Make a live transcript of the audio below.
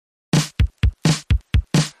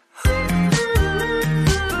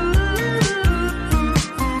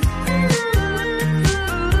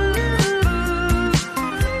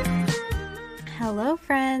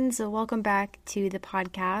welcome back to the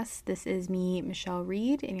podcast. This is me, Michelle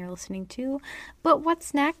Reed, and you're listening to But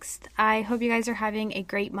What's Next? I hope you guys are having a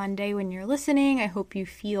great Monday when you're listening. I hope you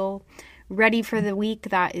feel ready for the week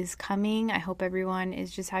that is coming. I hope everyone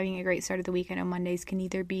is just having a great start of the week. I know Mondays can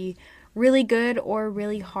either be really good or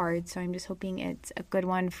really hard, so I'm just hoping it's a good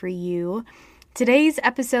one for you. Today's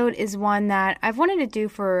episode is one that I've wanted to do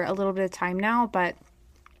for a little bit of time now, but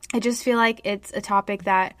I just feel like it's a topic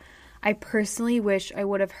that I personally wish I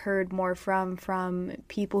would have heard more from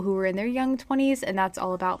people who were in their young 20s, and that's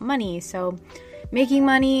all about money. So making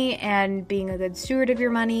money and being a good steward of your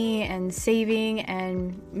money and saving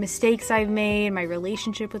and mistakes I've made, my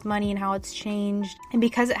relationship with money and how it's changed. And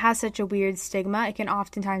because it has such a weird stigma, it can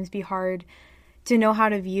oftentimes be hard to know how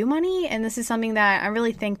to view money. And this is something that I'm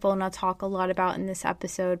really thankful, and I'll talk a lot about in this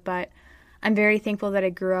episode, but I'm very thankful that I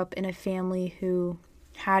grew up in a family who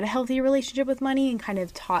had a healthy relationship with money and kind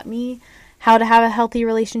of taught me how to have a healthy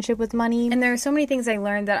relationship with money. And there are so many things I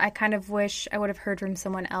learned that I kind of wish I would have heard from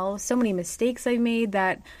someone else. So many mistakes I've made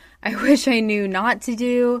that I wish I knew not to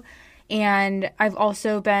do. And I've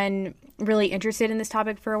also been really interested in this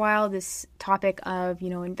topic for a while, this topic of,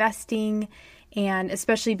 investing, and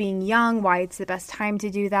especially being young, why it's the best time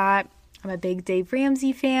to do that. I'm a big Dave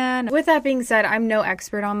Ramsey fan. With that being said, I'm no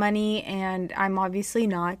expert on money, and I'm obviously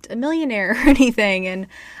not a millionaire or anything. And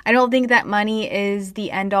I don't think that money is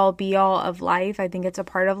the end-all, be-all of life. I think it's a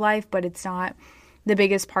part of life, but it's not the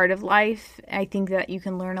biggest part of life. I think that you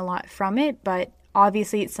can learn a lot from it, but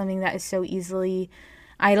obviously it's something that is so easily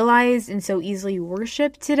idolized and so easily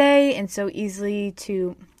worshipped today and so easily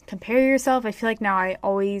to compare yourself. I feel like now I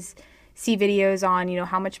always see videos on,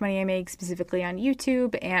 how much money I make specifically on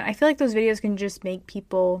YouTube. And I feel like those videos can just make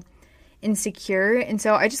people insecure. And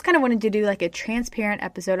so I just kind of wanted to do like a transparent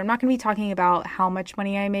episode. I'm not going to be talking about how much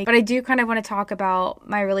money I make, but I do kind of want to talk about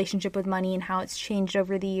my relationship with money and how it's changed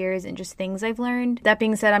over the years and just things I've learned. That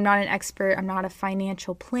being said, I'm not an expert. I'm not a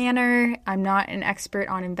financial planner. I'm not an expert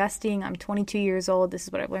on investing. I'm 22 years old. This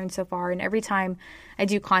is what I've learned so far. And every time I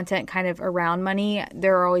do content kind of around money,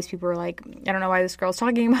 there are always people who are like, I don't know why this girl's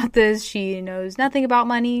talking about this. She knows nothing about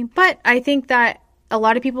money. But I think that a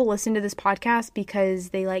lot of people listen to this podcast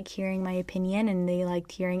because they like hearing my opinion and they like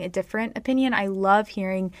hearing a different opinion. I love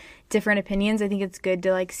hearing different opinions. I think it's good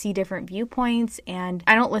to see different viewpoints. And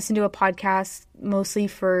I don't listen to a podcast mostly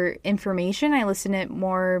for information. I listen to it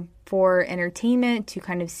more for entertainment, to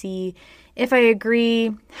kind of see if I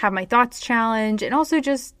agree, have my thoughts challenged, and also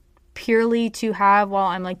just purely to have while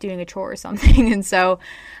I'm doing a chore or something. And so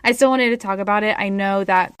I still wanted to talk about it. I know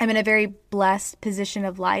that I'm in a very blessed position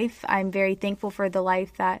of life. I'm very thankful for the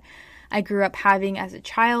life that I grew up having as a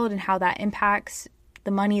child and how that impacts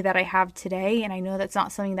the money that I have today. And I know that's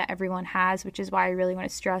not something that everyone has, which is why I really want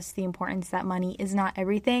to stress the importance that money is not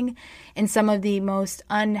everything. And some of the most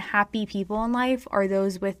unhappy people in life are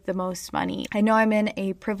those with the most money. I know I'm in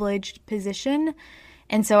a privileged position,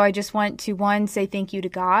 and so I just want to, one, say thank you to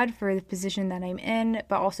God for the position that I'm in,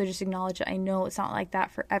 but also just acknowledge that I know it's not like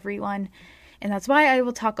that for everyone. And that's why I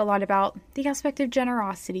will talk a lot about the aspect of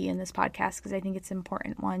generosity in this podcast, because I think it's an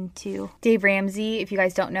important one too. Dave Ramsey, if you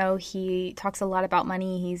guys don't know, he talks a lot about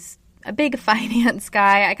money. He's a big finance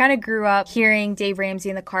guy. I kind of grew up hearing Dave Ramsey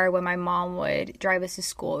in the car when my mom would drive us to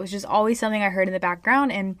school. It was just always something I heard in the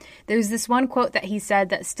background. And there's this one quote that he said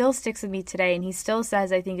that still sticks with me today. And he still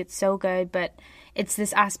says, I think it's so good, but it's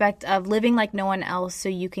this aspect of living like no one else so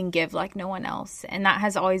you can give like no one else. And that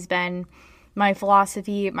has always been my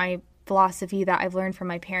philosophy that I've learned from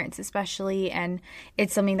my parents especially. And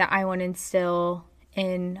it's something that I want to instill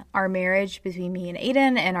in our marriage between me and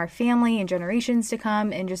Aiden and our family and generations to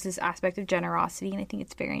come, and just this aspect of generosity. And I think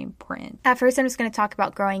it's very important. At first, I'm just going to talk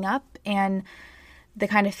about growing up and the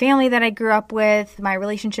kind of family that I grew up with, my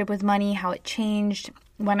relationship with money, how it changed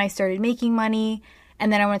when I started making money.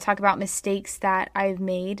 And then I want to talk about mistakes that I've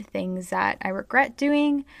made, things that I regret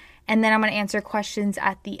doing. And then I'm going to answer questions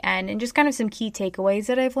at the end and just kind of some key takeaways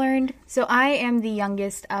that I've learned. So I am the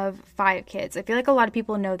youngest of 5 kids. I feel like a lot of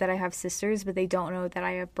people know that I have sisters, but they don't know that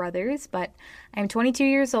I have brothers. But I'm 22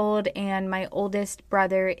 years old and my oldest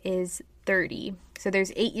brother is 30. So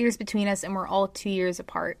there's 8 years between us and we're all 2 years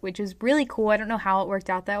apart, which is really cool. I don't know how it worked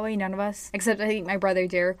out that way. None of us, except I think my brother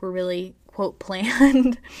Derek, were really, quote,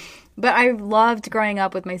 planned. But I loved growing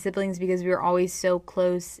up with my siblings because we were always so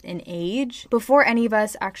close in age. Before any of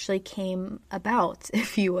us actually came about,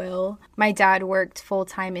 if you will, my dad worked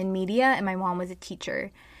full-time in media and my mom was a teacher.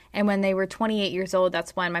 And when they were 28 years old,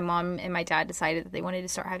 that's when my mom and my dad decided that they wanted to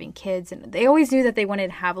start having kids. And they always knew that they wanted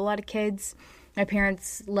to have a lot of kids. My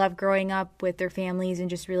parents love growing up with their families and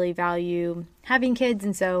just really value having kids.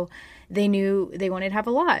 And so they knew they wanted to have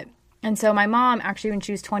a lot. And so my mom, actually, when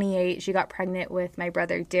she was 28, she got pregnant with my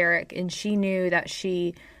brother Derek, and she knew that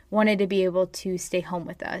she wanted to be able to stay home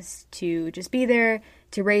with us, to just be there,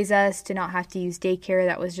 to raise us, to not have to use daycare.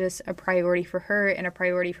 That was just a priority for her and a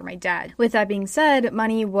priority for my dad. With that being said,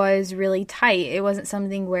 money was really tight. It wasn't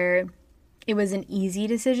something where it was an easy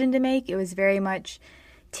decision to make. It was very much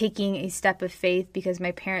taking a step of faith because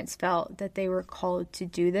my parents felt that they were called to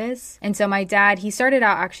do this. And so my dad, he started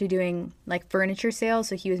out actually doing like furniture sales.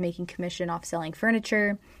 So he was making commission off selling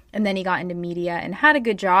furniture. And then he got into media and had a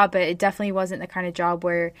good job, but it definitely wasn't the kind of job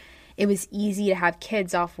where it was easy to have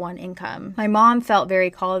kids off one income. My mom felt very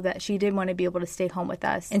called that she did want to be able to stay home with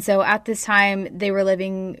us. And so at this time, they were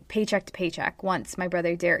living paycheck to paycheck once my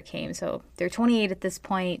brother Derek came. So they're 28 at this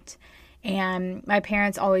point. And my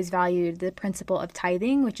parents always valued the principle of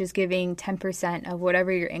tithing, which is giving 10% of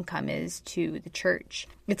whatever your income is to the church.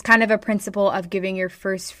 It's kind of a principle of giving your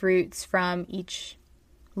first fruits from each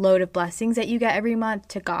load of blessings that you get every month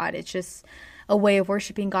to God. It's just a way of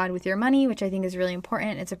worshiping God with your money, which I think is really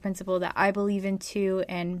important. It's a principle that I believe in too,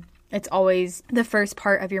 and it's always the first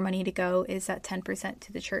part of your money to go is that 10%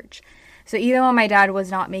 to the church. So even when my dad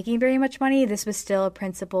was not making very much money, this was still a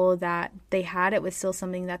principle that they had. It was still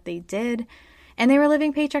something that they did. And they were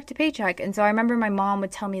living paycheck to paycheck. And so I remember my mom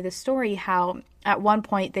would tell me the story how at one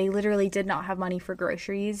point they literally did not have money for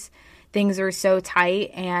groceries. Things were so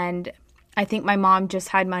tight. And I think my mom just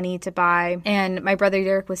had money to buy. And my brother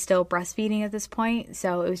Derek was still breastfeeding at this point.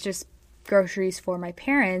 So it was just groceries for my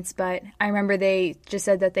parents. But I remember they just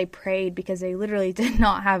said that they prayed because they literally did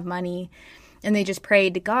not have money. And they just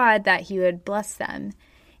prayed to God that he would bless them.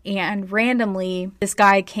 And randomly, this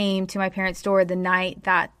guy came to my parents' door the night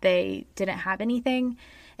that they didn't have anything.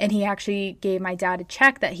 And he actually gave my dad a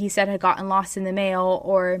check that he said had gotten lost in the mail,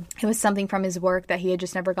 or it was something from his work that he had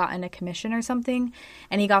just never gotten a commission or something.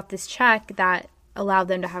 And he got this check that allowed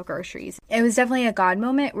them to have groceries. It was definitely a God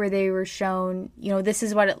moment where they were shown, this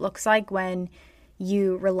is what it looks like when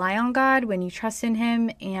you rely on God, when you trust in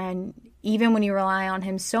him, and even when you rely on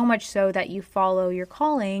him so much so that you follow your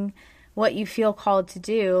calling, what you feel called to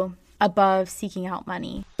do above seeking out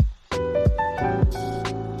money.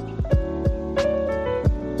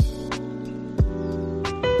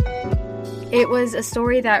 It was a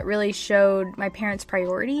story that really showed my parents'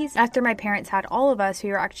 priorities. After my parents had all of us, we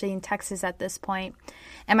were actually in Texas at this point,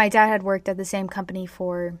 and my dad had worked at the same company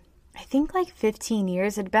for I think like 15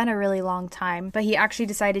 years. It had been a really long time, but he actually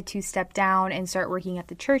decided to step down and start working at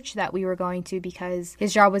the church that we were going to because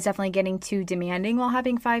his job was definitely getting too demanding while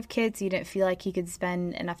having 5 kids. He didn't feel like he could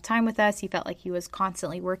spend enough time with us. He felt like he was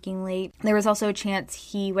constantly working late. There was also a chance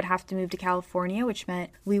he would have to move to California, which meant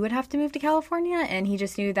we would have to move to California, and he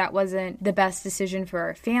just knew that wasn't the best decision for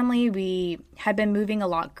our family. We had been moving a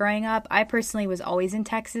lot growing up. I personally was always in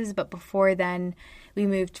Texas, but before then, they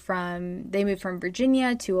moved from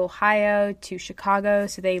Virginia to Ohio to Chicago,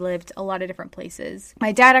 so they lived a lot of different places.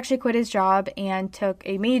 My dad actually quit his job and took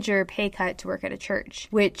a major pay cut to work at a church,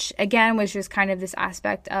 which again was just kind of this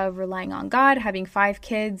aspect of relying on God. Having 5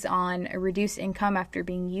 kids on a reduced income after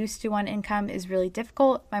being used to one income is really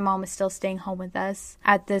difficult. My mom was still staying home with us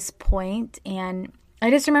at this point, and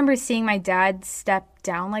I just remember seeing my dad step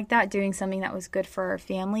down like that, doing something that was good for our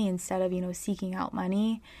family instead of, seeking out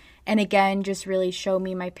money. And again, just really show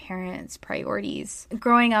me my parents' priorities.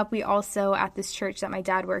 Growing up, we also, at this church that my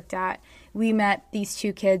dad worked at, we met these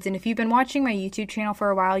 2 kids. And if you've been watching my YouTube channel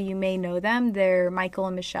for a while, you may know them. They're Michael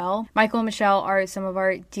and Michelle. Michael and Michelle are some of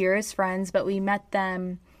our dearest friends, but we met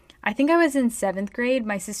them, I think I was in 7th grade.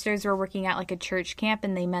 My sisters were working at like a church camp,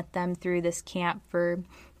 and they met them through this camp for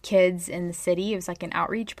kids in the city. It was like an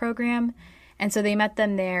outreach program. And so they met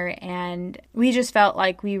them there, and we just felt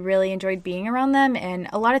like we really enjoyed being around them. And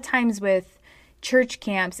a lot of times with church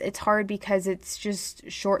camps, it's hard because it's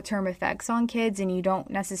just short-term effects on kids, and you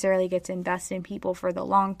don't necessarily get to invest in people for the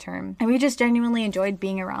long term. And we just genuinely enjoyed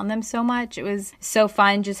being around them so much. It was so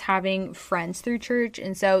fun just having friends through church.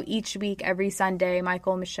 And so each week, every Sunday,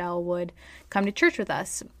 Michael and Michelle would come to church with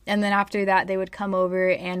us. And then after that, they would come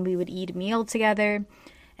over and we would eat a meal together.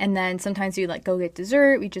 And then sometimes we'd go get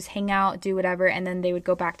dessert, we'd just hang out, do whatever, and then they would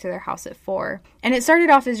go back to their house at 4. And it started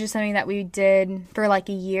off as just something that we did for like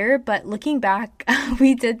a year, but looking back,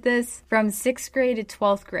 we did this from 6th grade to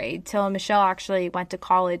 12th grade till Michelle actually went to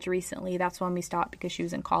college recently. That's when we stopped because she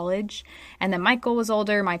was in college. And then Michael was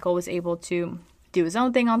older. Michael was able to do his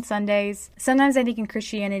own thing on Sundays. Sometimes I think in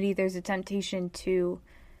Christianity, there's a temptation to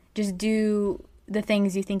just do the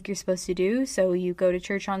things you think you're supposed to do. So you go to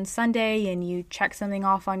church on Sunday and you check something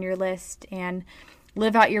off on your list. And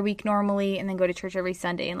live out your week normally and then go to church every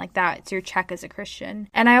Sunday. And like that's your check as a Christian.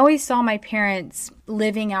 And I always saw my parents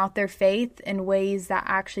living out their faith in ways that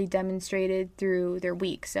actually demonstrated through their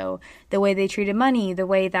week. So the way they treated money, the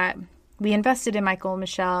way that we invested in Michael and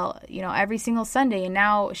Michelle, every single Sunday. And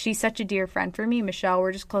now she's such a dear friend for me. Michelle,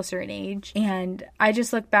 we're just closer in age. And I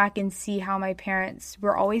just look back and see how my parents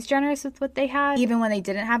were always generous with what they had. Even when they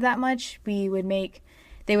didn't have that much, they would make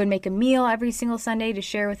a meal every single Sunday to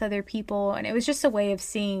share with other people. And it was just a way of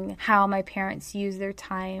seeing how my parents use their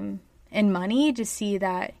time and money to see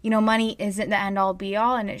that, money isn't the end all be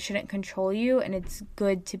all and it shouldn't control you. And it's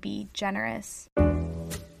good to be generous.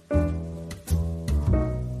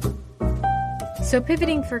 So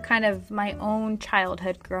pivoting for kind of my own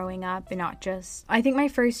childhood growing up and not just, I think my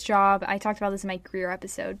first job, I talked about this in my career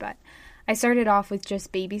episode, but I started off with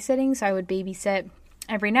just babysitting. So I would babysit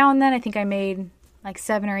every now and then. I think I made like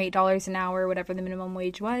 $7 or $8 an hour, whatever the minimum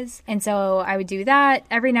wage was. And so I would do that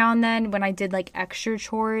every now and then. When I did like extra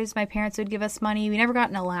chores, my parents would give us money. We never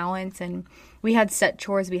got an allowance and we had set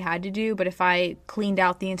chores we had to do. But if I cleaned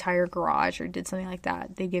out the entire garage or did something like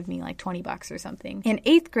that, they'd give me like $20 or something. In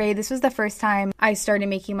 8th grade, this was the first time I started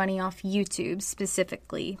making money off YouTube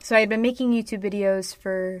specifically. So I had been making YouTube videos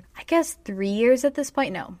for, I guess, 3 years at this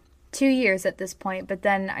point. No. 2 years at this point, but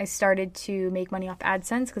then I started to make money off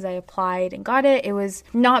AdSense because I applied and got it. It was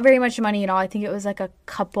not very much money at all. I think it was like a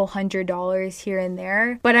couple $100s here and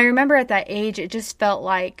there. But I remember at that age, it just felt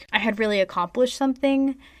like I had really accomplished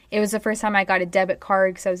something. It was the first time I got a debit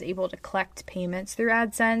card because I was able to collect payments through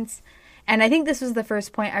AdSense. And I think this was the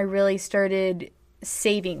first point I really started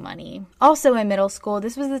saving money. Also in middle school,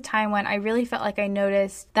 this was the time when I really felt like I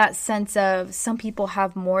noticed that sense of some people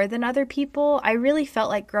have more than other people. I really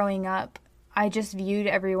felt like growing up, I just viewed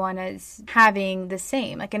everyone as having the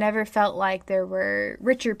same. Like I never felt like there were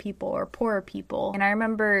richer people or poorer people. And I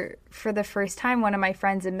remember for the first time, one of my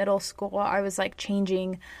friends in middle school, I was like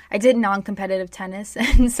changing. I did non-competitive tennis in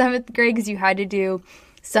 7th grade because you had to do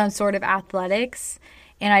some sort of athletics.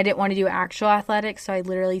 And I didn't want to do actual athletics, so I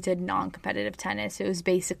literally did non-competitive tennis. It was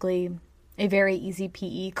basically a very easy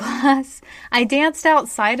PE class. I danced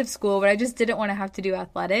outside of school, but I just didn't want to have to do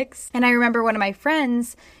athletics. And I remember one of my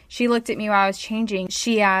friends, she looked at me while I was changing.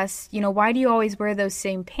 She asked, why do you always wear those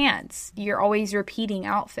same pants? You're always repeating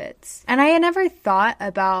outfits. And I had never thought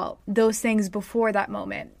about those things before that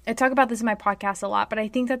moment. I talk about this in my podcast a lot, but I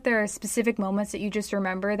think that there are specific moments that you just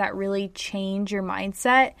remember that really change your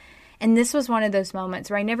mindset. And this was one of those moments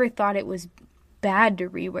where I never thought it was bad to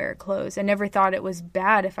rewear clothes. I never thought it was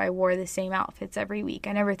bad if I wore the same outfits every week.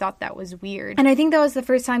 I never thought that was weird. And I think that was the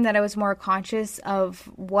first time that I was more conscious of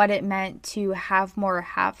what it meant to have more or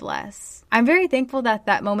have less. I'm very thankful that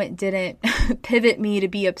that moment didn't pivot me to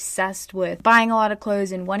be obsessed with buying a lot of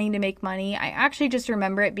clothes and wanting to make money. I actually just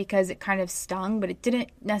remember it because it kind of stung, but it didn't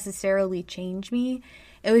necessarily change me.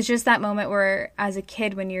 It was just that moment where, as a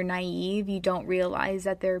kid, when you're naive, you don't realize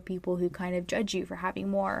that there are people who kind of judge you for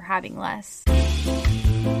having more or having less.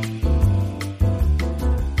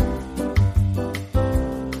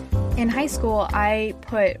 In high school, I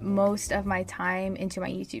put most of my time into my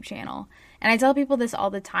YouTube channel. And I tell people this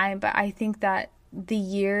all the time, but I think that the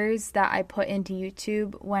years that I put into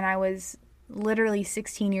YouTube when I was literally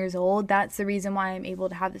 16 years old, that's the reason why I'm able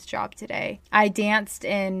to have this job today. I danced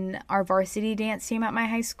in our varsity dance team at my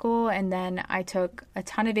high school, and then I took a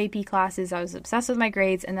ton of AP classes. I was obsessed with my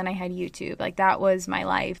grades, and then I had YouTube. Like, that was my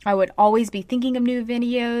life. I would always be thinking of new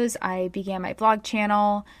videos. I began my vlog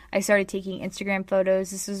channel. I started taking Instagram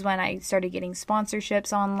photos. This is when I started getting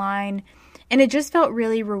sponsorships online. And it just felt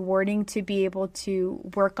really rewarding to be able to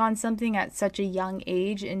work on something at such a young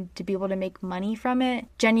age and to be able to make money from it.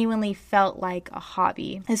 Genuinely felt like a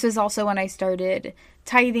hobby. This was also when I started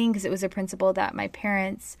tithing because it was a principle that my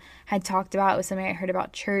parents had talked about. It was something I heard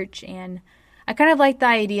about church, and I kind of liked the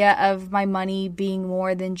idea of my money being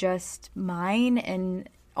more than just mine and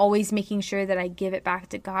always making sure that I give it back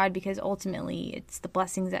to God, because ultimately it's the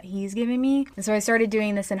blessings that He's given me. And so I started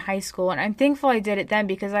doing this in high school, and I'm thankful I did it then,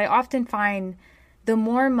 because I often find the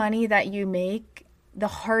more money that you make, the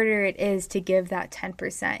harder it is to give that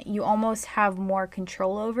 10%. You almost have more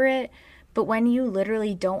control over it. But when you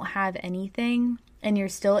literally don't have anything and you're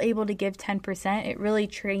still able to give 10%, it really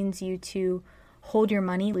trains you to hold your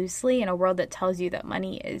money loosely in a world that tells you that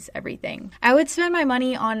money is everything. I would spend my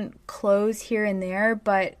money on clothes here and there,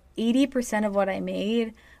 but 80% of what I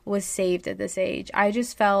made was saved at this age. I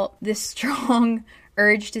just felt this strong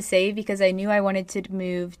urge to save because I knew I wanted to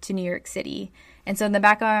move to New York City. And so in the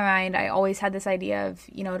back of my mind, I always had this idea of,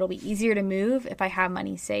 it'll be easier to move if I have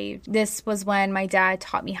money saved. This was when my dad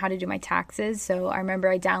taught me how to do my taxes. So I remember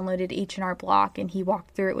I downloaded H&R Block and he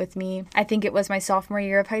walked through it with me. I think it was my sophomore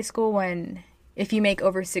year of high school when if you make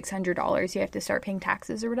over $600, you have to start paying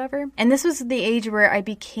taxes or whatever. And this was the age where I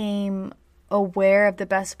became aware of the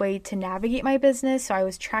best way to navigate my business. So I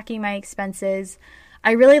was tracking my expenses.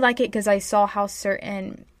 I really like it because I saw how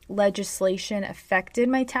certain legislation affected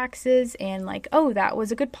my taxes and like, oh, that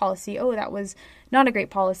was a good policy. Oh, that was not a great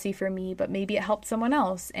policy for me, but maybe it helped someone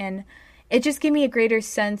else. And it just gave me a greater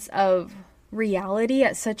sense of reality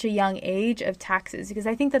at such a young age of taxes, because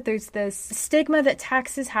I think that there's this stigma that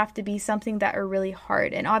taxes have to be something that are really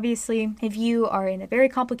hard. And obviously, if you are in a very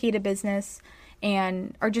complicated business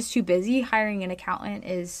and are just too busy, hiring an accountant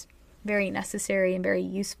is very necessary and very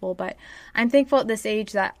useful. But I'm thankful at this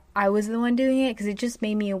age that I was the one doing it because it just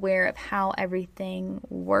made me aware of how everything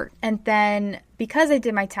worked. And then because I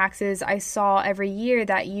did my taxes, I saw every year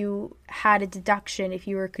that you had a deduction if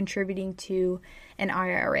you were contributing to an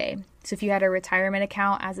IRA. So if you had a retirement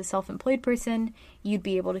account as a self-employed person, you'd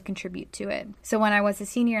be able to contribute to it. So when I was a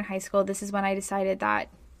senior in high school, this is when I decided that,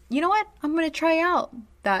 you know what, I'm going to try out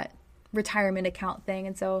that retirement account thing.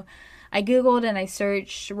 And so I Googled and I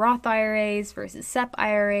searched Roth IRAs versus SEP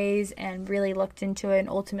IRAs and really looked into it and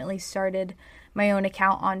ultimately started my own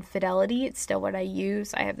account on Fidelity. It's still what I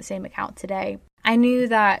use. I have the same account today. I knew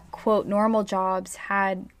that, quote, normal jobs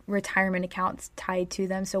had retirement accounts tied to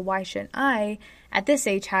them. So why shouldn't I, at this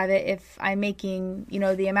age, have it if I'm making,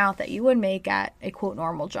 the amount that you would make at a, quote,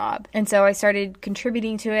 normal job? And so I started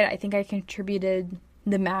contributing to it. I think I contributed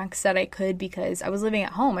the max that I could because I was living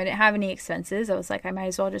at home. I didn't have any expenses. I was like, I might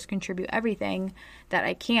as well just contribute everything that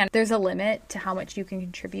I can. There's a limit to how much you can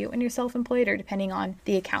contribute when you're self-employed or depending on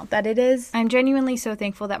the account that it is. I'm genuinely so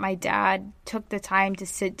thankful that my dad took the time to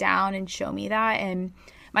sit down and show me that. And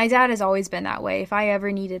my dad has always been that way. If I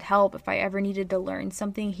ever needed help, if I ever needed to learn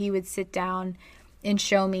something, he would sit down and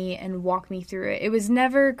show me and walk me through it. It was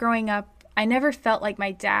never growing up. I never felt like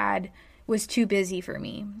my dad was too busy for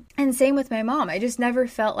me. And same with my mom. I just never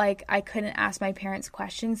felt like I couldn't ask my parents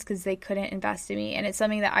questions because they couldn't invest in me. And it's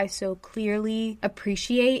something that I so clearly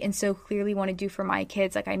appreciate and so clearly want to do for my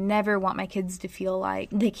kids. Like I never want my kids to feel like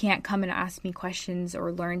they can't come and ask me questions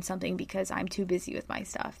or learn something because I'm too busy with my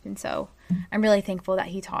stuff. And so I'm really thankful that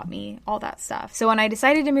he taught me all that stuff. So when I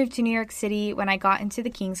decided to move to New York City, when I got into the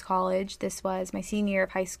King's College, this was my senior year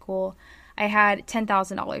of high school, I had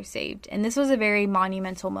 $10,000 saved. And this was a very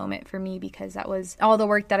monumental moment for me because that was all the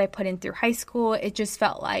work that I put in through high school. It just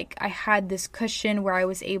felt like I had this cushion where I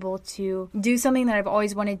was able to do something that I've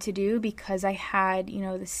always wanted to do because I had,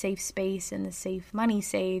 the safe space and the safe money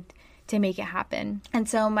saved to make it happen. And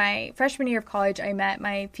so my freshman year of college, I met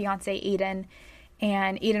my fiance, Aiden.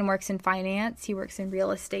 And Aiden works in finance. He works in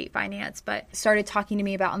real estate finance, but started talking to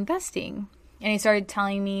me about investing. And he started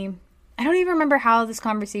telling me, I don't even remember how this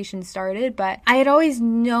conversation started, but I had always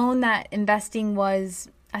known that investing was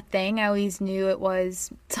a thing. I always knew it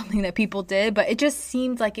was something that people did, but it just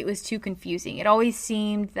seemed like it was too confusing. It always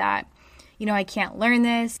seemed that, I can't learn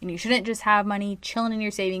this, and you shouldn't just have money chilling in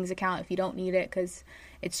your savings account if you don't need it because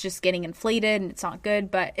it's just getting inflated and it's not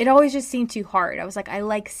good. But it always just seemed too hard. I was like, I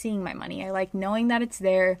like seeing my money. I like knowing that it's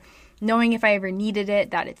there. Knowing if I ever needed it,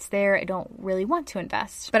 that it's there. I don't really want to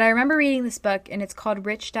invest. But I remember reading this book and it's called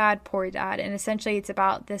Rich Dad, Poor Dad. And essentially it's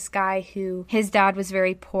about this guy who, his dad was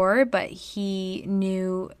very poor, but he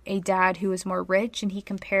knew a dad who was more rich and he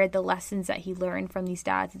compared the lessons that he learned from these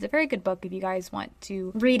dads. It's a very good book if you guys want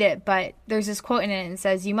to read it. But there's this quote in it and it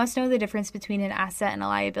says, "You must know the difference between an asset and a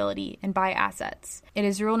liability and buy assets. It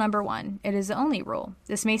is rule number one. It is the only rule.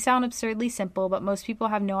 This may sound absurdly simple, but most people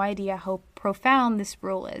have no idea how profound this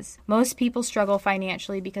rule is. Most people struggle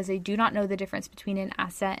financially because they do not know the difference between an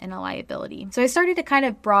asset and a liability." So I started to kind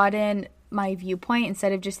of broaden my viewpoint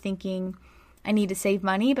instead of just thinking I need to save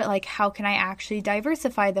money, but like how can I actually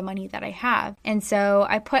diversify the money that I have? And so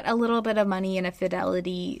I put a little bit of money in a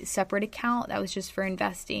Fidelity separate account that was just for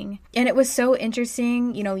investing. And it was so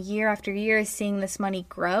interesting, year after year seeing this money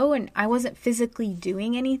grow, and I wasn't physically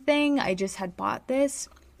doing anything. I just had bought this.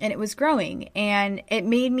 And it was growing, and it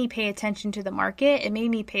made me pay attention to the market. It made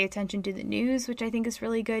me pay attention to the news, which I think is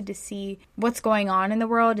really good to see what's going on in the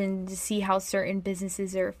world and to see how certain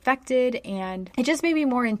businesses are affected. And it just made me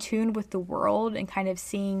more in tune with the world and kind of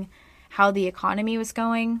seeing how the economy was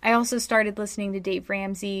going. I also started listening to Dave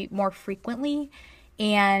Ramsey more frequently.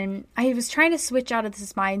 And I was trying to switch out of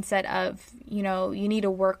this mindset of, you need to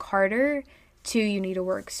work harder 2, you need to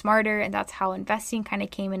work smarter, and that's how investing kind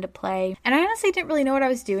of came into play. And I honestly didn't really know what I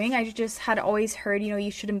was doing. I just had always heard,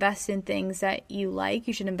 you should invest in things that you like.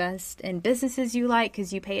 You should invest in businesses you like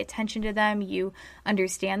because you pay attention to them, you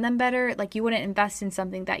understand them better. Like, you wouldn't invest in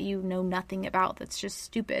something that you know nothing about that's just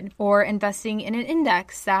stupid. Or investing in an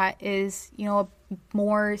index that is, a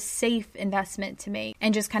more safe investment to make,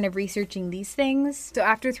 and just kind of researching these things. So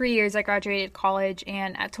after 3 years, I graduated college,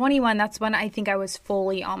 and at 21, that's when I think I was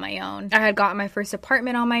fully on my own. I had gotten my first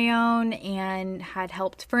apartment on my own and had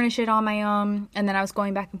helped furnish it on my own, and then I was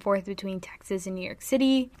going back and forth between Texas and New York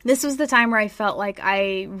City. This was the time where I felt like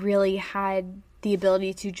I really had the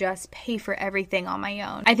ability to just pay for everything on my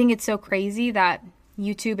own. I think it's so crazy that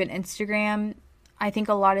YouTube and Instagram, I think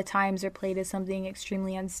a lot of times are played as something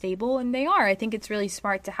extremely unstable, and they are. I think it's really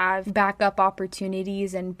smart to have backup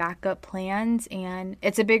opportunities and backup plans, and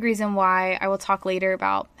it's a big reason why I will talk later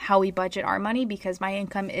about how we budget our money, because my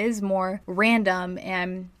income is more random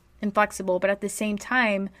and inflexible. But at the same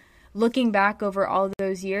time, looking back over all of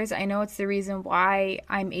those years, I know it's the reason why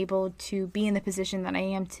I'm able to be in the position that I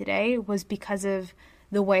am today was because of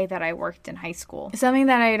the way that I worked in high school. Something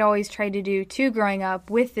that I had always tried to do too growing up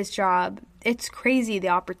with this job. It's crazy the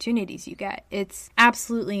opportunities you get. It's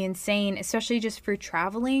absolutely insane, especially just for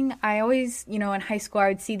traveling. I always, in high school, I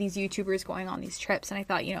would see these YouTubers going on these trips, and I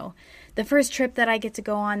thought, the first trip that I get to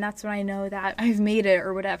go on, that's when I know that I've made it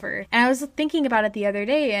or whatever. And I was thinking about it the other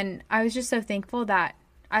day, and I was just so thankful that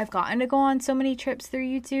I've gotten to go on so many trips through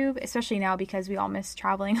YouTube, especially now because we all miss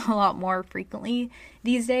traveling a lot more frequently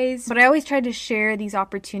these days. But I always tried to share these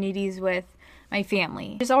opportunities with my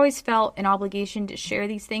family. I just always felt an obligation to share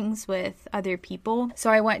these things with other people. So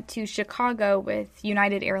I went to Chicago with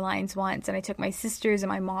United Airlines once, and I took my sisters and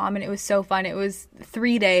my mom, and it was so fun. It was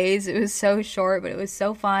 3 days. It was so short, but it was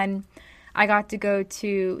so fun. I got to go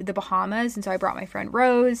to the Bahamas, and so I brought my friend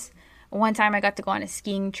Rose. One time I got to go on a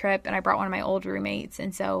skiing trip, and I brought one of my old roommates.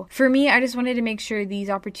 And so for me, I just wanted to make sure these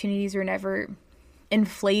opportunities were never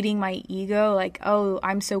inflating my ego, like, oh,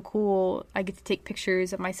 I'm so cool, I get to take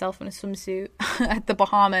pictures of myself in a swimsuit at the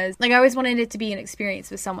Bahamas. Like, I always wanted it to be an experience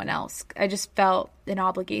with someone else. I just felt an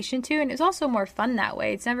obligation to, and it's also more fun that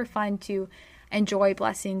way. It's never fun to enjoy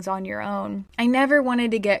blessings on your own. I never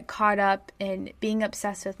wanted to get caught up in being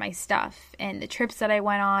obsessed with my stuff and the trips that I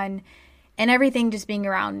went on and everything just being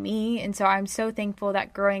around me. And so I'm so thankful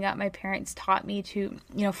that growing up, my parents taught me to,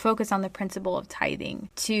 focus on the principle of tithing,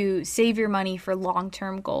 to save your money for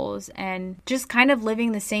long-term goals, and just kind of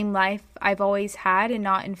living the same life I've always had and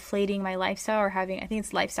not inflating my lifestyle or having, I think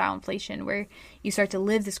it's lifestyle inflation, where you start to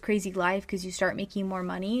live this crazy life because you start making more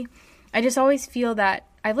money. I just always feel that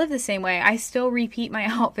I live the same way. I still repeat my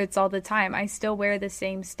outfits all the time. I still wear the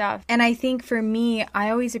same stuff. And I think for me, I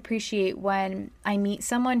always appreciate when I meet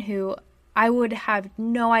someone who I would have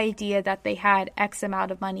no idea that they had X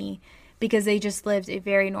amount of money because they just lived a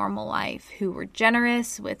very normal life, who were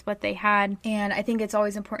generous with what they had. And I think it's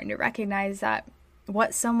always important to recognize that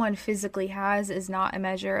what someone physically has is not a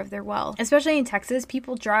measure of their wealth. Especially in Texas,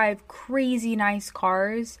 people drive crazy nice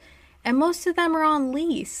cars, and most of them are on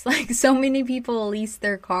lease. Like, so many people lease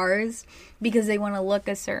their cars because they want to look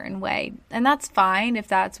a certain way. And that's fine if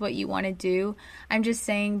that's what you want to do. I'm just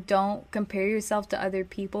saying, don't compare yourself to other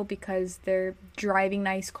people because they're driving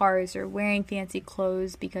nice cars or wearing fancy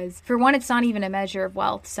clothes, because for one, it's not even a measure of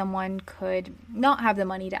wealth. Someone could not have the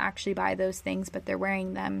money to actually buy those things, but they're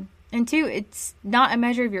wearing them. And two, it's not a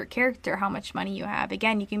measure of your character how much money you have.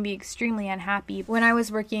 Again, you can be extremely unhappy. When I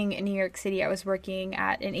was working in New York City, I was working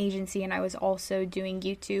at an agency and I was also doing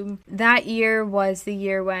YouTube. That year was the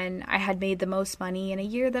year when I had made the most money in a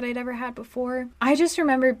year that I'd ever had before. I just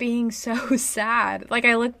remember being so sad. Like,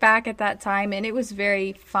 I look back at that time and it was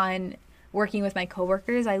very fun working with my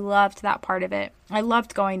coworkers. I loved that part of it. I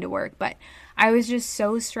loved going to work, but I was just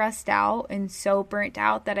so stressed out and so burnt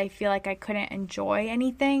out that I feel like I couldn't enjoy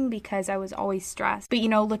anything because I was always stressed. But,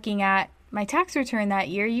 looking at my tax return that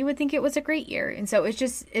year, you would think it was a great year. And so it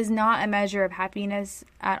just is not a measure of happiness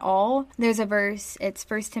at all. There's a verse, it's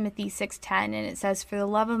 1 Timothy 6:10, and it says, "For the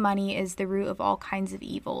love of money is the root of all kinds of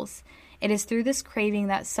evils. It is through this craving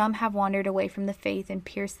that some have wandered away from the faith and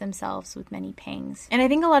pierced themselves with many pangs." And I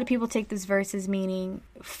think a lot of people take this verse as meaning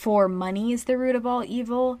for money is the root of all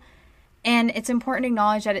evil. And it's important to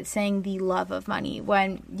acknowledge that it's saying the love of money.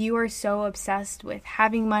 When you are so obsessed with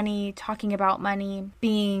having money, talking about money,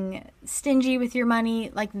 being stingy with your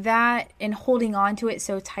money, like that, and holding on to it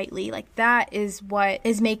so tightly, like that is what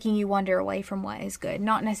is making you wander away from what is good,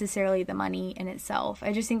 not necessarily the money in itself.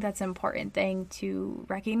 I just think that's an important thing to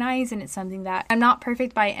recognize, and it's something that I'm not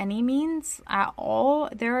perfect by any means at all.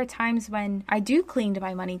 There are times when I do cling to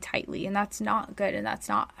my money tightly, and that's not good, and that's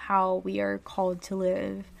not how we are called to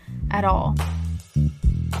live at all.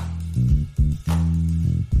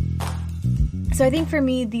 So I think for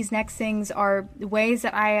me, these next things are ways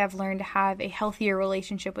that I have learned to have a healthier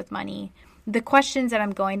relationship with money. The questions that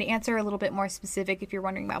I'm going to answer are a little bit more specific. If you're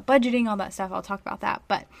wondering about budgeting, all that stuff, I'll talk about that.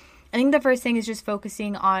 But I think the first thing is just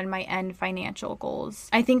focusing on my end financial goals.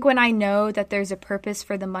 I think when I know that there's a purpose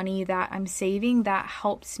for the money that I'm saving, that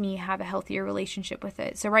helps me have a healthier relationship with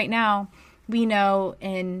it. So right now, we know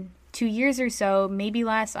in 2 years or so, maybe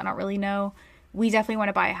less, I don't really know, we definitely want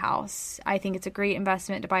to buy a house. I think it's a great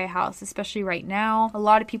investment to buy a house, especially right now. A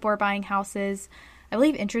lot of people are buying houses. I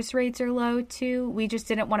believe interest rates are low too. We just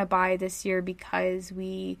didn't want to buy this year because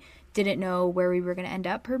we didn't know where we were going to end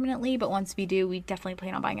up permanently. But once we do, we definitely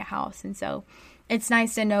plan on buying a house. And so it's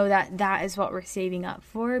nice to know that that is what we're saving up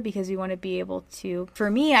for, because we want to be able to, for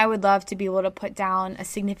me, I would love to be able to put down a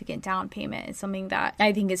significant down payment. It's something that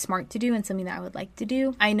I think is smart to do and something that I would like to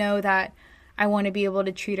do. I know that I want to be able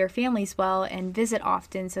to treat our families well and visit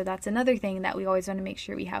often. So that's another thing that we always want to make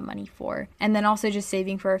sure we have money for. And then also just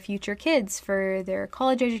saving for our future kids, for their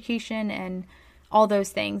college education and all those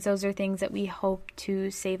things. Those are things that we hope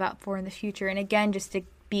to save up for in the future. And again, just to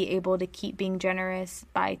be able to keep being generous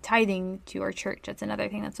by tithing to our church. That's another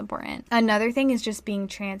thing that's important. Another thing is just being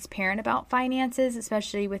transparent about finances,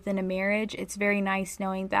 especially within a marriage. It's very nice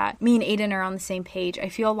knowing that me and Aiden are on the same page. I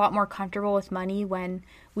feel a lot more comfortable with money when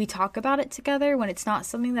we talk about it together, when it's not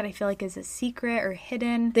something that I feel like is a secret or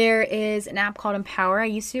hidden. There is an app called Empower. I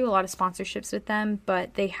used to do a lot of sponsorships with them,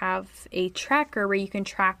 but they have a tracker where you can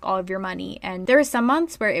track all of your money. And there were some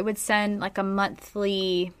months where it would send like a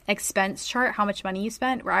monthly expense chart, how much money you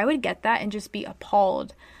spent, where I would get that and just be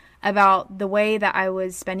appalled about the way that I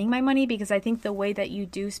was spending my money, because I think the way that you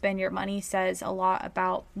do spend your money says a lot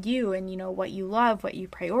about you and, you know, what you love, what you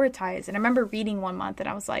prioritize. And I remember reading one month and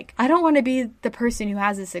I was like, I don't want to be the person who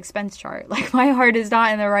has this expense chart. Like, my heart is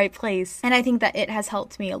not in the right place. And I think that it has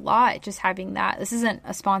helped me a lot just having that. This isn't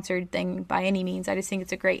a sponsored thing by any means. I just think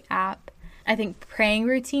it's a great app. I think praying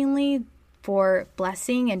routinely for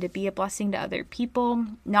blessing and to be a blessing to other people,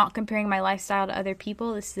 not comparing my lifestyle to other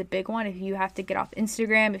people. This is a big one. If you have to get off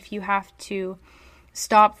Instagram, if you have to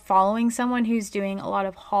stop following someone who's doing a lot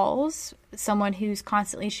of hauls, someone who's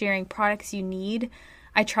constantly sharing products you need.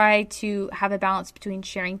 I try to have a balance between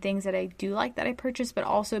sharing things that I do like that I purchase, but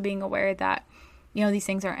also being aware that, you know, these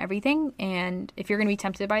things aren't everything. And if you're going to be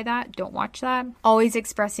tempted by that, don't watch that. Always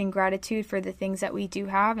expressing gratitude for the things that we do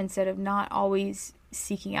have instead of not always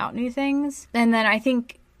seeking out new things. And then I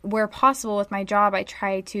think where possible with my job, I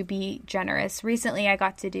try to be generous. Recently, I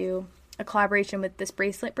got to do a collaboration with this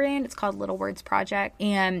bracelet brand. It's called Little Words Project.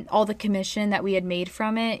 And all the commission that we had made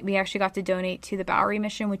from it, we actually got to donate to the Bowery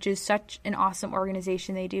Mission, which is such an awesome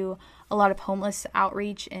organization. They do a lot of homeless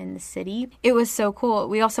outreach in the city. It was so cool.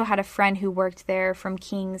 We also had a friend who worked there from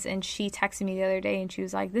Kings, and she texted me the other day and she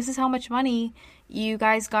was like, this is how much money you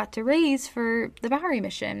guys got to raise for the Bowery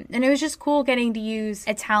Mission. And it was just cool getting to use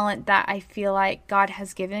a talent that I feel like God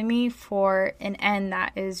has given me for an end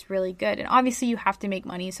that is really good. And obviously you have to make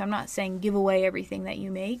money, so I'm not saying give away everything that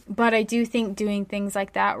you make, but I do think doing things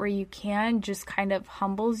like that where you can just kind of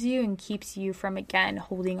humbles you and keeps you from, again,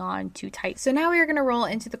 holding on too tight. So now we're going to roll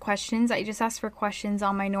into the questions. I just asked for questions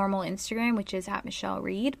on my normal Instagram, which is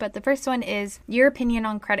 @MichelleReed. But the first one is your opinion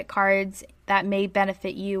on credit cards that may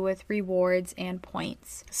benefit you with rewards and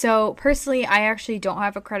points. So personally, I actually don't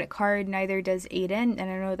have a credit card, neither does Aiden, and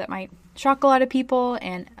I know that might shock a lot of people.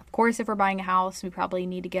 And of course, if we're buying a house, we probably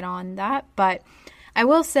need to get on that. But I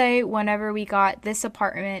will say, whenever we got this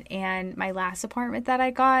apartment and my last apartment that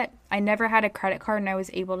I got, I never had a credit card and I was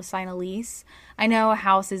able to sign a lease. I know a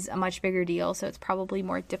house is a much bigger deal, so it's probably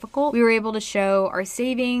more difficult. We were able to show our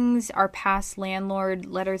savings, our past landlord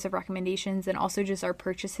letters of recommendations, and also just our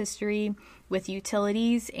purchase history with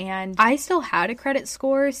utilities. And I still had a credit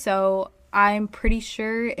score, so I'm pretty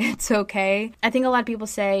sure it's okay. I think a lot of people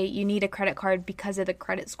say you need a credit card because of the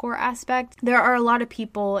credit score aspect. There are a lot of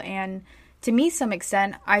people, and to me, some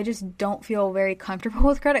extent, I just don't feel very comfortable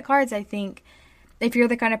with credit cards. I think if you're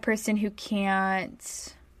the kind of person who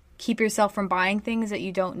can't keep yourself from buying things that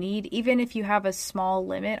you don't need, even if you have a small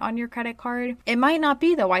limit on your credit card, it might not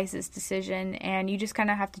be the wisest decision, and you just kind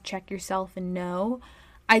of have to check yourself and know.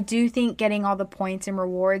 I do think getting all the points and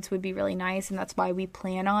rewards would be really nice, and that's why we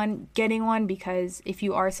plan on getting one, because if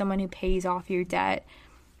you are someone who pays off your debt,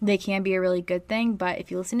 they can be a really good thing. But if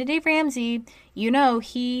you listen to Dave Ramsey, you know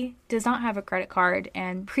he does not have a credit card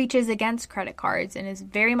and preaches against credit cards and is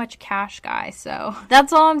very much a cash guy. So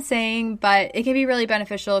that's all I'm saying. But it can be really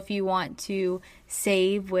beneficial if you want to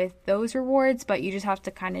save with those rewards, but you just have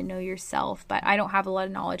to kind of know yourself. But I don't have a lot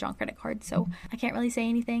of knowledge on credit cards, so I can't really say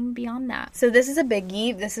anything beyond that. So this is a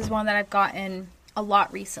biggie. This is one that I've gotten a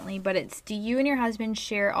lot recently, but it's, do you and your husband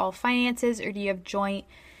share all finances, or do you have joint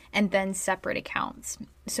and then separate accounts?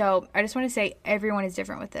 So I just want to say everyone is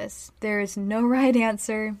different with this. There's no right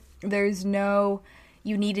answer. There's no,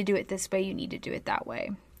 you need to do it this way, you need to do it that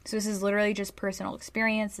way. So this is literally just personal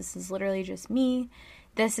experience. This is literally just me.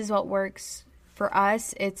 This is what works for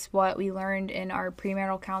us. It's what we learned in our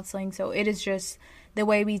premarital counseling. So it is just the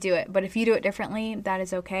way we do it. But if you do it differently, that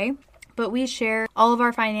is okay. But we share all of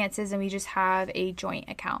our finances, and we just have a joint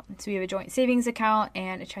account. So we have a joint savings account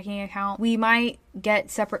and a checking account. We might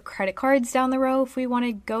get separate credit cards down the road if we want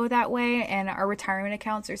to go that way. And our retirement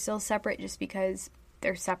accounts are still separate just because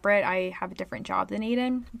they're separate. I have a different job than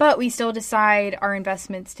Aiden. But we still decide our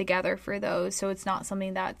investments together for those. So it's not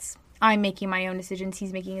something that's, I'm making my own decisions,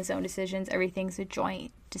 he's making his own decisions. Everything's a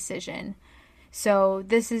joint decision. So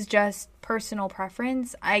this is just personal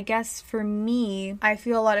preference. I guess for me, I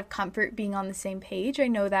feel a lot of comfort being on the same page. I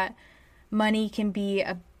know that money can be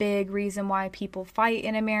a big reason why people fight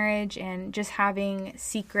in a marriage, and just having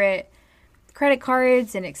secret credit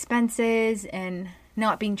cards and expenses and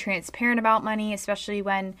not being transparent about money, especially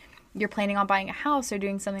when you're planning on buying a house or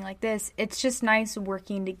doing something like this. It's just nice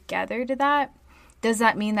working together to that. Does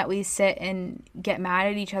that mean that we sit and get mad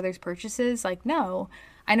at each other's purchases? Like, no.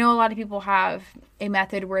 I know a lot of people have a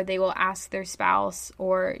method where they will ask their spouse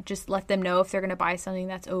or just let them know if they're going to buy something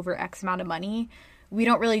that's over X amount of money. We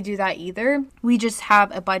don't really do that either. We just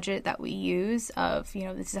have a budget that we use of, you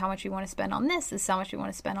know, this is how much we want to spend on this. This is how much we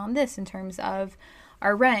want to spend on this in terms of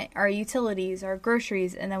our rent, our utilities, our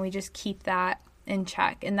groceries, and then we just keep that in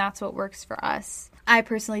check. And that's what works for us. I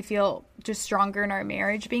personally feel just stronger in our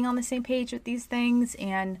marriage being on the same page with these things.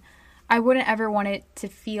 And I wouldn't ever want it to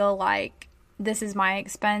feel like this is my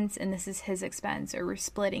expense and this is his expense, or we're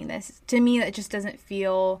splitting this. To me, that just doesn't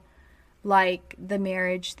feel like the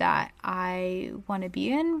marriage that I want to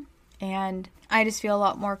be in. And I just feel a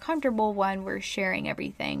lot more comfortable when we're sharing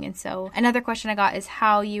everything. And so another question I got is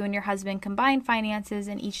how you and your husband combine finances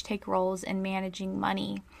and each take roles in managing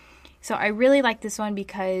money. So I really like this one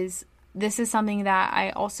because this is something that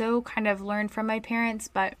I also kind of learned from my parents,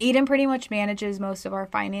 but Aiden pretty much manages most of our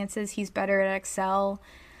finances. He's better at Excel.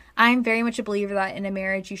 I'm very much a believer that in a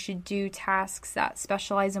marriage you should do tasks that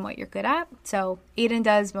specialize in what you're good at. So Aiden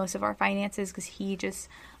does most of our finances because he just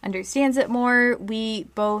understands it more. We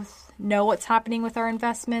both know what's happening with our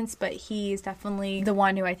investments, but he's definitely the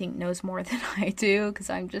one who I think knows more than I do because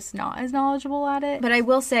I'm just not as knowledgeable at it. But I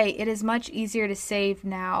will say it is much easier to save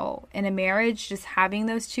now in a marriage. Just having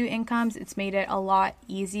those two incomes, it's made it a lot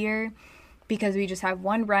easier. Because we just have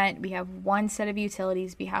one rent, we have one set of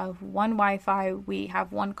utilities, we have one Wi-Fi, we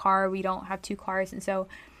have one car, we don't have two cars. And so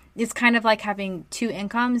it's kind of like having two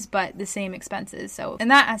incomes, but the same expenses. So in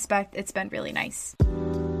that aspect, it's been really nice.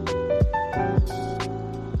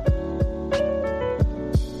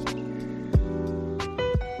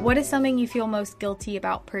 What is something you feel most guilty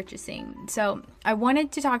about purchasing? So I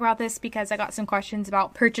wanted to talk about this because I got some questions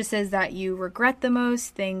about purchases that you regret the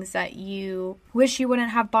most, things that you wish you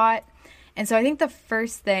wouldn't have bought. And so I think the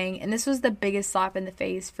first thing, and this was the biggest slap in the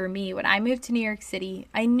face for me, when I moved to New York City,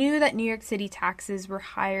 I knew that New York City taxes were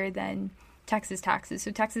higher than Texas taxes.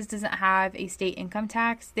 So Texas doesn't have a state income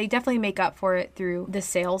tax. They definitely make up for it through the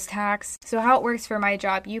sales tax. So how it works for my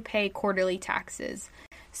job, you pay quarterly taxes.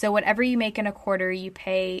 So whatever you make in a quarter, you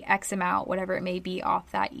pay X amount, whatever it may be, off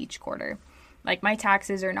that each quarter. Like my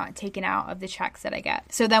taxes are not taken out of the checks that I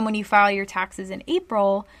get. So then when you file your taxes in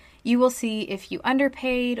April, you will see if you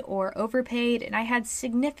underpaid or overpaid, and I had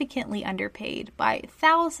significantly underpaid by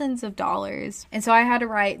thousands of dollars. And so I had to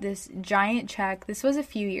write this giant check. This was a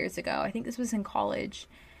few years ago. I think this was in college.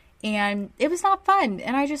 And it was not fun.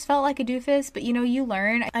 And I just felt like a doofus. But, you know, you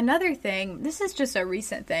learn. Another thing, this is just a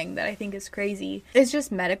recent thing that I think is crazy, is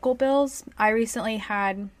just medical bills. I recently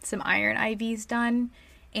had some iron IVs done.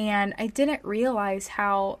 And I didn't realize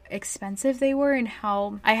how expensive they were and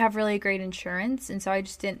how I have really great insurance. And so I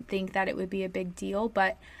just didn't think that it would be a big deal.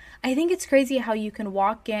 But I think it's crazy how you can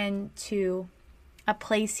walk into a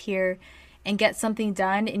place here and get something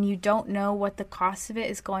done and you don't know what the cost of it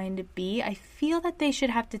is going to be, I feel that they should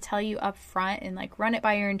have to tell you up front and like run it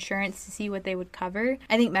by your insurance to see what they would cover.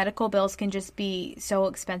 I think medical bills can just be so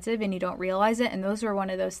expensive and you don't realize it. And those were one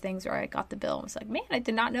of those things where I got the bill and was like, man, I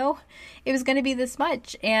did not know it was going to be this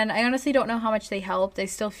much. And I honestly don't know how much they helped. I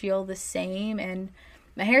still feel the same and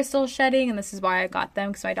my hair's still shedding, and this is why I got them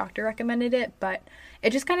because my doctor recommended it. But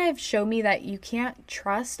it just kind of showed me that you can't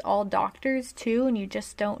trust all doctors too, and you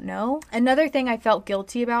just don't know. Another thing I felt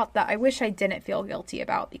guilty about that I wish I didn't feel guilty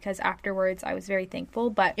about, because afterwards I was very thankful,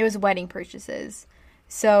 but it was wedding purchases.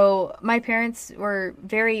 So my parents were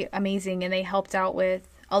very amazing and they helped out with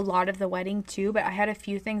a lot of the wedding too, but I had a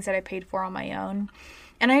few things that I paid for on my own.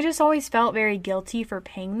 And I just always felt very guilty for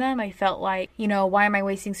paying them. I felt like, why am I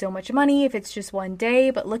wasting so much money if it's just one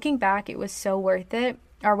day? But looking back, it was so worth it.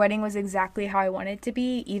 Our wedding was exactly how I wanted it to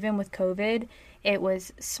be, even with COVID. It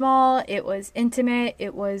was small, it was intimate,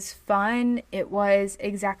 it was fun, it was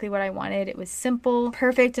exactly what I wanted. It was simple,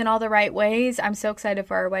 perfect in all the right ways. I'm so excited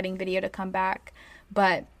for our wedding video to come back.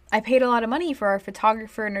 But I paid a lot of money for our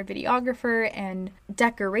photographer and our videographer and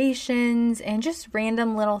decorations and just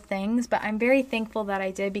random little things, but I'm very thankful that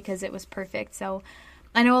I did because it was perfect. So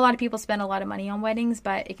I know a lot of people spend a lot of money on weddings,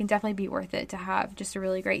 but it can definitely be worth it to have just a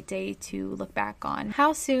really great day to look back on.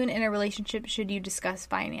 How soon in a relationship should you discuss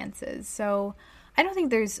finances? So I don't think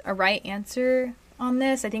there's a right answer on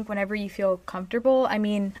this. I think whenever you feel comfortable. I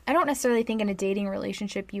mean, I don't necessarily think in a dating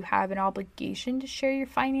relationship you have an obligation to share your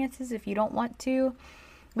finances if you don't want to.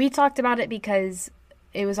 We talked about it because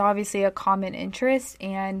it was obviously a common interest,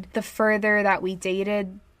 and the further that we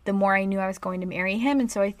dated, the more I knew I was going to marry him. And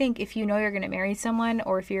so I think if you know you're going to marry someone,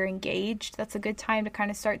 or if you're engaged, that's a good time to kind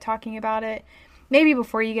of start talking about it. Maybe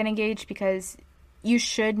before you get engaged, because you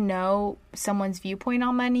should know someone's viewpoint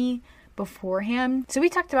on money beforehand. So we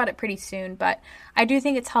talked about it pretty soon, but I do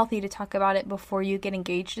think it's healthy to talk about it before you get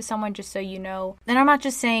engaged to someone, just so you know. And I'm not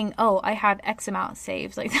just saying, oh, I have X amount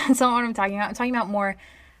saved. Like, that's not what I'm talking about. I'm talking about more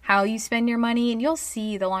how you spend your money, and you'll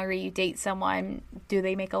see the longer you date someone, do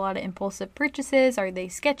they make a lot of impulsive purchases? Are they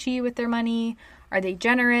sketchy with their money? Are they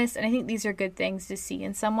generous? And I think these are good things to see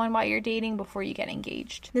in someone while you're dating before you get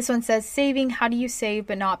engaged. This one says, saving, how do you save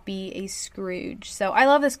but not be a Scrooge? So I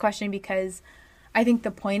love this question because I think the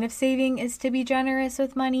point of saving is to be generous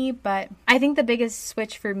with money, but I think the biggest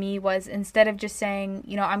switch for me was, instead of just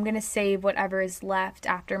saying, I'm going to save whatever is left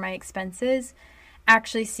after my expenses,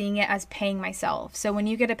 actually seeing it as paying myself. So when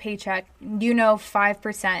you get a paycheck, 5%,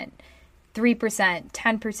 3%,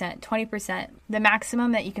 10%, 20%, the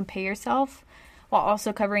maximum that you can pay yourself while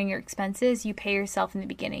also covering your expenses, you pay yourself in the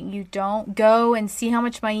beginning. You don't go and see how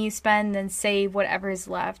much money you spend, then save whatever is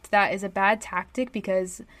left. That is a bad tactic,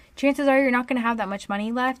 because chances are you're not going to have that much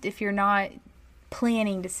money left if you're not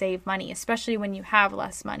planning to save money, especially when you have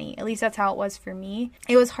less money. At least that's how it was for me.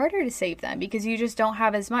 It was harder to save them because you just don't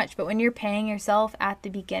have as much. But when you're paying yourself at the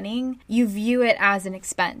beginning, you view it as an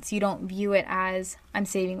expense. You don't view it as, I'm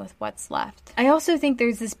saving with what's left. I also think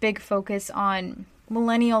there's this big focus on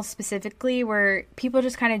millennials specifically, where people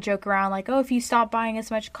just kind of joke around like, oh, if you stop buying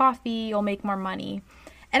as much coffee, you'll make more money.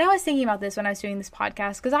 And I was thinking about this when I was doing this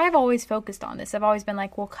podcast, because I've always focused on this. I've always been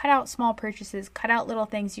like, well, cut out small purchases, cut out little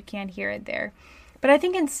things you can here and there. But I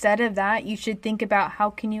think instead of that, you should think about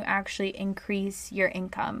how can you actually increase your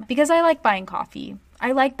income. Because I like buying coffee.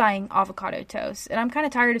 I like buying avocado toast. And I'm kind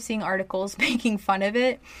of tired of seeing articles making fun of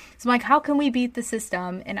it. So I'm like, how can we beat the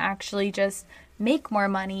system and actually just make more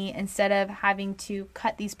money instead of having to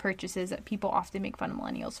cut these purchases that people often make fun of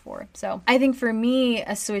millennials for? So I think for me,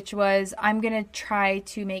 a switch was, I'm going to try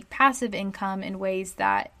to make passive income in ways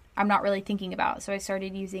that I'm not really thinking about. So I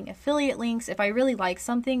started using affiliate links. If I really like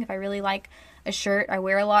something, if I really like a shirt I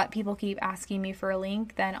wear a lot, people keep asking me for a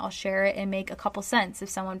link, then I'll share it and make a couple cents if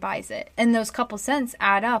someone buys it. And those couple cents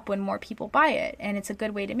add up when more people buy it, and it's a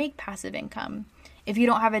good way to make passive income. If you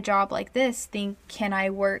don't have a job like this, think, can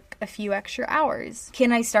I work a few extra hours?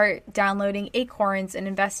 Can I start downloading Acorns and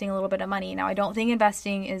investing a little bit of money? Now, I don't think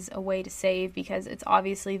investing is a way to save because it's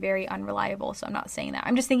obviously very unreliable, so I'm not saying that.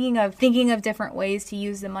 I'm just thinking of different ways to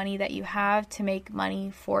use the money that you have to make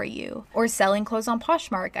money for you. Or selling clothes on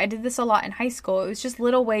Poshmark. I did this a lot in high school. It was just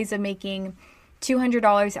little ways of making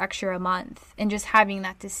 $200 extra a month and just having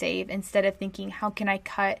that to save, instead of thinking, how can I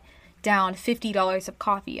cut down $50 of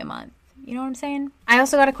coffee a month? You know what I'm saying? I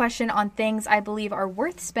also got a question on things I believe are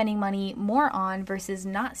worth spending money more on versus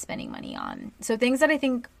not spending money on. So things that I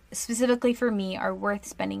think specifically for me are worth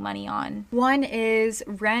spending money on. One is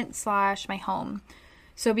rent / my home.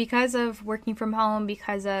 So because of working from home,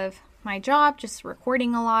 because of my job, just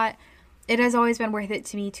recording a lot, it has always been worth it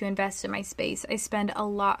to me to invest in my space. I spend a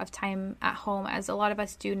lot of time at home, as a lot of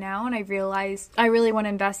us do now, and I realized I really want to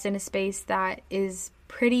invest in a space that is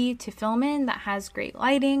pretty to film in, that has great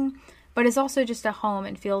lighting, but is also just a home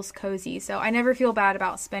and feels cozy. So I never feel bad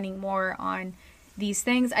about spending more on these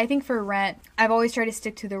things. I think for rent, I've always tried to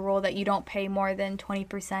stick to the rule that you don't pay more than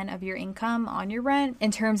 20% of your income on your rent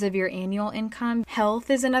in terms of your annual income. Health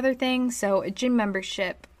is another thing. So a gym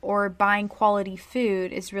membership or buying quality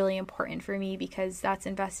food is really important for me because that's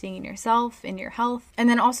investing in yourself, in your health. And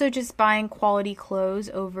then also just buying quality clothes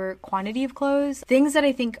over quantity of clothes. Things that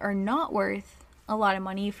I think are not worth a lot of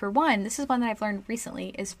money. For one, this is one that I've learned recently,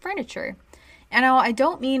 is furniture. And I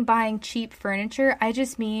don't mean buying cheap furniture. I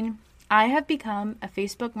just mean I have become a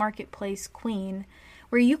Facebook Marketplace queen,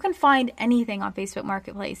 where you can find anything on Facebook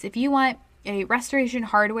Marketplace. If you want a restoration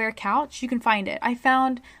hardware couch, you can find it. I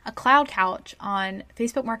found a cloud couch on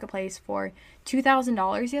Facebook Marketplace for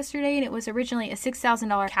 $2,000 yesterday, and it was originally a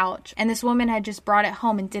 $6,000 couch, and this woman had just brought it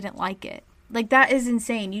home and didn't like it. Like, that is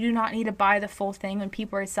insane. You do not need to buy the full thing when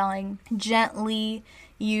people are selling gently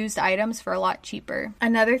used items for a lot cheaper.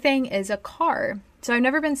 Another thing is a car. So I've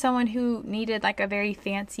never been someone who needed like a very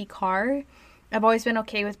fancy car. I've always been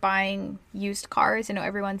okay with buying used cars. I know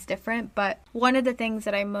everyone's different, but one of the things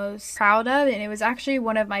that I'm most proud of, and it was actually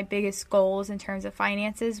one of my biggest goals in terms of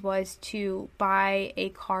finances, was to buy a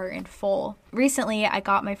car in full. Recently, I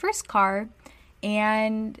got my first car,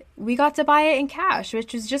 and we got to buy it in cash,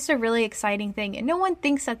 which was just a really exciting thing. And no one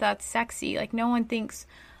thinks that that's sexy. Like, no one thinks,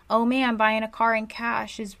 oh man, buying a car in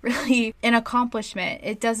cash is really an accomplishment.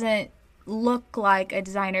 It doesn't look like a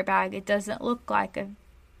designer bag. It doesn't look like a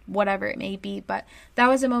whatever it may be. But that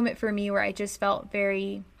was a moment for me where I just felt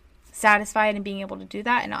very satisfied in being able to do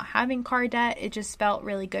that and not having car debt. It just felt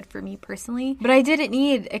really good for me personally. But I didn't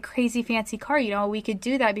need a crazy fancy car. You know, we could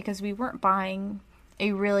do that because we weren't buying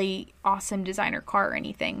a really awesome designer car or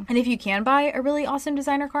anything. And if you can buy a really awesome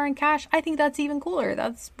designer car in cash, I think that's even cooler.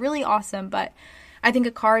 That's really awesome. But I think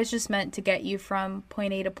a car is just meant to get you from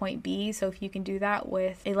point A to point B. So if you can do that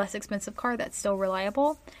with a less expensive car that's still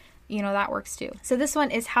reliable, you know, that works too. So this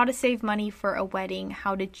one is how to save money for a wedding.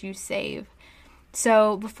 How did you save?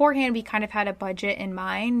 So beforehand, we kind of had a budget in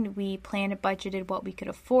mind. We planned and budgeted what we could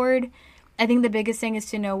afford. I think the biggest thing is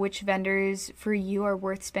to know which vendors for you are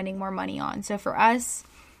worth spending more money on. So for us,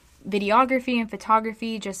 videography and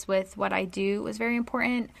photography, just with what I do, was very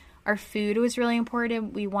important. Our food was really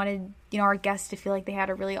important. We wanted, you know, our guests to feel like they had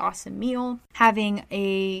a really awesome meal. Having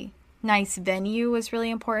a nice venue was really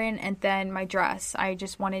important. And then my dress. I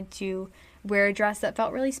just wanted to wear a dress that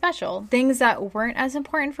felt really special. Things that weren't as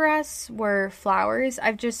important for us were flowers.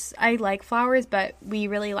 I like flowers, but we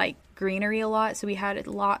really like greenery a lot. So we had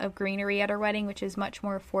a lot of greenery at our wedding, which is much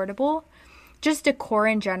more affordable. Just decor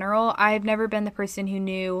in general. I've never been the person who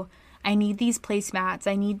knew, I need these placemats,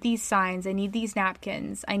 I need these signs, I need these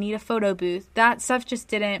napkins, I need a photo booth. That stuff just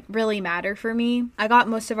didn't really matter for me. I got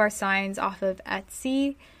most of our signs off of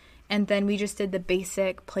Etsy, and then we just did the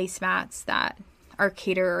basic placemats that our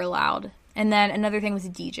caterer allowed. And then another thing was a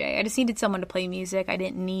DJ. I just needed someone to play music. I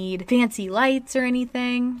didn't need fancy lights or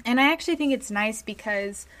anything. And I actually think it's nice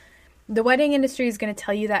because the wedding industry is going to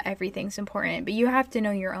tell you that everything's important, but you have to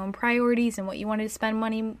know your own priorities and what you want to spend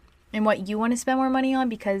money and what you want to spend more money on,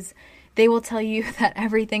 because they will tell you that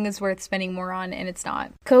everything is worth spending more on and it's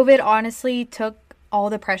not. COVID honestly took all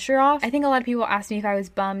the pressure off. I think a lot of people asked me if I was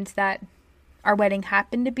bummed that our wedding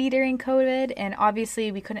happened to be during COVID, and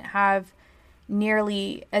obviously we couldn't have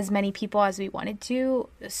nearly as many people as we wanted to.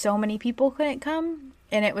 So many people couldn't come,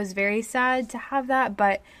 and it was very sad to have that,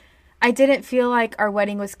 but I didn't feel like our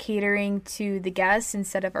wedding was catering to the guests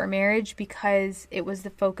instead of our marriage, because it was the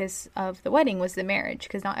focus of the wedding was the marriage,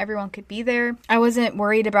 because not everyone could be there. I wasn't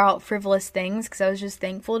worried about frivolous things because I was just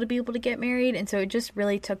thankful to be able to get married, and so it just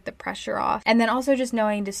really took the pressure off. And then also just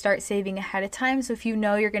knowing to start saving ahead of time. So if you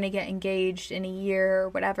know you're going to get engaged in a year or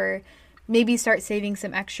whatever, maybe start saving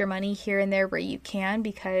some extra money here and there where you can,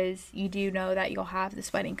 because you do know that you'll have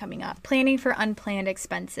this wedding coming up. Planning for unplanned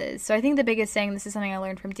expenses. So I think the biggest thing, this is something I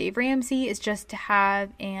learned from Dave Ramsey, is just to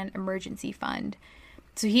have an emergency fund.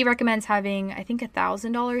 So he recommends having, I think,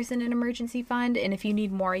 $1,000 in an emergency fund. And if you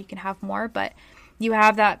need more, you can have more. But you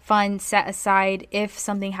have that fund set aside if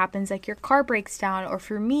something happens, like your car breaks down. Or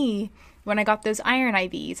for me, when I got those iron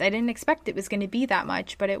IVs, I didn't expect it was going to be that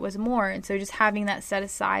much, but it was more. And so just having that set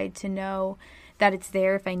aside to know that it's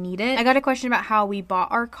there if I need it. I got a question about how we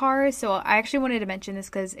bought our car. So I actually wanted to mention this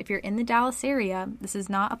because if you're in the Dallas area, this is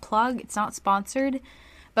not a plug. It's not sponsored.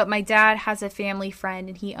 But my dad has a family friend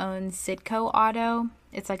and he owns Sidco Auto.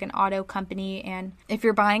 It's like an auto company. And if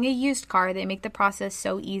you're buying a used car, they make the process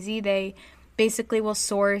so easy. They basically will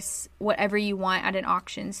source whatever you want at an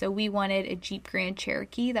auction. So we wanted a Jeep Grand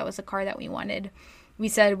Cherokee. That was the car that we wanted. We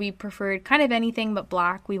said we preferred kind of anything but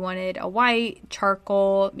black. We wanted a white,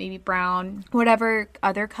 charcoal, maybe brown, whatever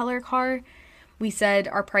other color car. We said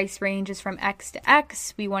our price range is from X to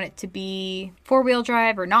X. We want it to be 4-wheel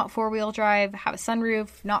drive or not 4-wheel drive, have a sunroof,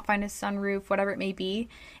 not find a sunroof, whatever it may be.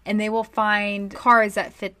 And they will find cars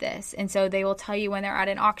that fit this. And so they will tell you when they're at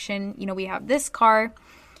an auction, we have this car,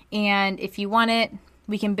 and if you want it,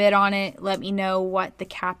 we can bid on it. Let me know what the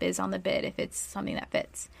cap is on the bid if it's something that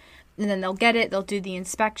fits. And then they'll get it, they'll do the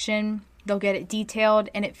inspection, they'll get it detailed,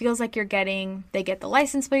 and it feels like they get the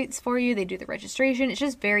license plates for you, they do the registration. It's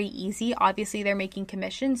just very easy. Obviously, they're making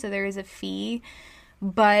commission, so there is a fee,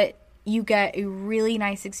 but you get a really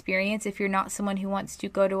nice experience if you're not someone who wants to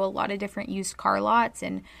go to a lot of different used car lots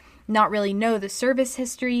and not really know the service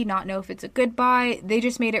history, not know if it's a good buy. They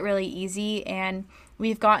just made it really easy, and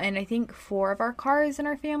we've gotten, I think, 4 of our cars in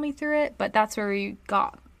our family through it, but that's where we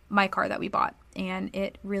got my car that we bought. And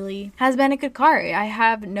it really has been a good car. I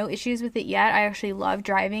have no issues with it yet. I actually love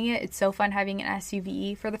driving it. It's so fun having an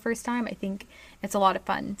SUV for the first time. I think it's a lot of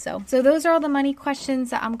fun. So those are all the money questions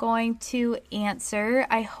that I'm going to answer.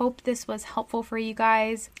 I hope this was helpful for you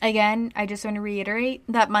guys. Again, I just want to reiterate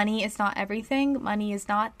that money is not everything. Money is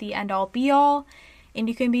not the end all be all. And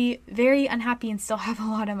you can be very unhappy and still have a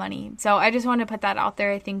lot of money. So I just want to put that out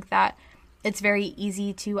there. I think that it's very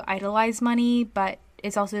easy to idolize money, but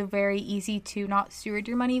it's also very easy to not steward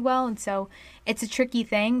your money well. And so it's a tricky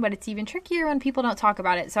thing, but it's even trickier when people don't talk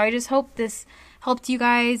about it. So I just hope this helped you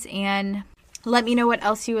guys, and let me know what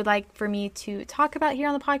else you would like for me to talk about here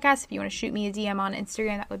on the podcast. If you want to shoot me a DM on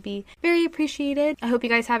Instagram, that would be very appreciated. I hope you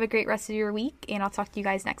guys have a great rest of your week, and I'll talk to you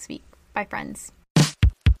guys next week. Bye, friends.